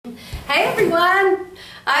Hey everyone!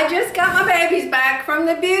 I just got my babies back from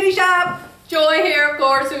the beauty shop. Joy here, of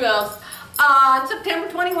course, who else? On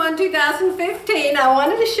September 21, 2015, I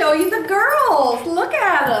wanted to show you the girls. Look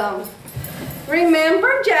at them.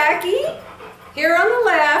 Remember Jackie? Here on the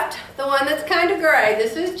left, the one that's kind of gray.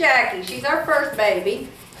 This is Jackie. She's our first baby,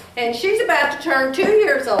 and she's about to turn 2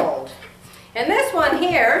 years old. And this one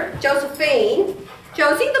here, Josephine.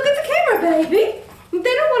 Josie, look at the camera, baby. They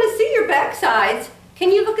don't want to see your backsides. Can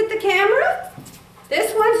you look at the camera?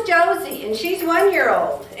 This one's Josie, and she's 1 year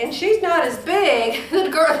old, and she's not as big.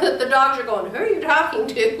 The dogs are going, who are you talking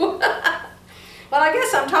to? Well, I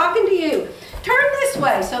guess I'm talking to you. Turn this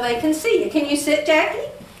way so they can see you. Can you sit, Jackie?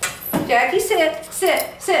 Jackie, sit,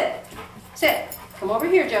 sit, sit, sit. Come over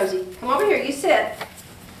here, Josie. Come over here, you sit.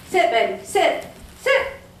 Sit, baby, sit, sit,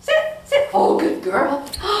 sit, sit. Oh, good girl.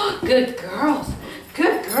 Good girls.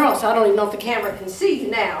 Good girls. I don't even know if the camera can see you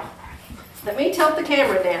now. Let me tilt the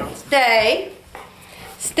camera down. Stay.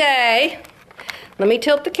 Stay. Let me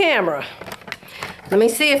tilt the camera. Let me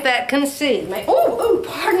see if that can see. Oh,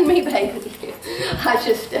 pardon me, baby. I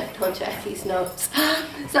just stepped on Jackie's nose.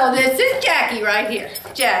 So this is Jackie right here.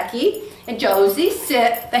 Jackie and Josie,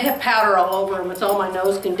 sit. They have powder all over them. It's all my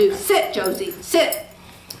nose can do. Sit, Josie, sit.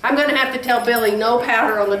 I'm going to have to tell Billy no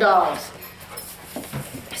powder on the dogs.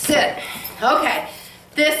 Sit. Okay.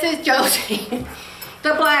 This is Josie,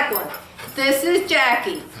 the black one. This is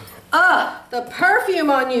Jackie. The perfume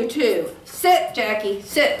on you two. Sit, Jackie,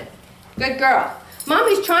 sit. Good girl.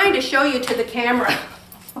 Mommy's trying to show you to the camera.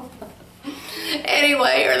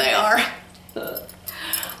 Anyway, here they are. The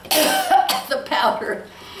powder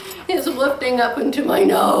is lifting up into my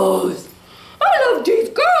nose. I love these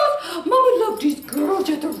girls. Mommy loves these girls.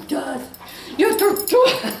 Yes, they're does. Yes, they're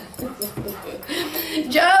does.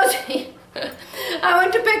 Josie, I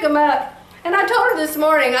went to pick them up. And I told her this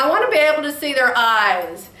morning, I want to be able to see their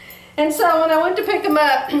eyes. And so when I went to pick them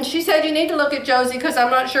up, she said, you need to look at Josie because I'm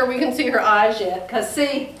not sure we can see her eyes yet. Because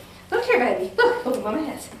see, look here, baby. Look, Mama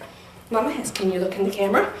has. Mama has. Can you look in the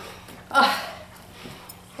camera?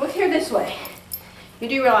 Look here this way. You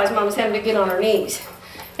do realize Mama's having to get on her knees.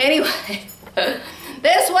 Anyway,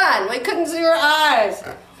 this one, we couldn't see her eyes.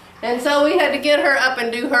 And so we had to get her up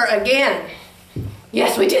and do her again.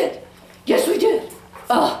 Yes, we did. Yes, we did.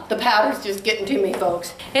 Oh, the powder's just getting to me,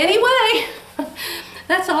 folks. Anyway,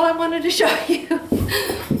 that's all I wanted to show you.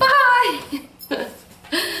 Bye.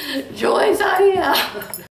 Joy's idea.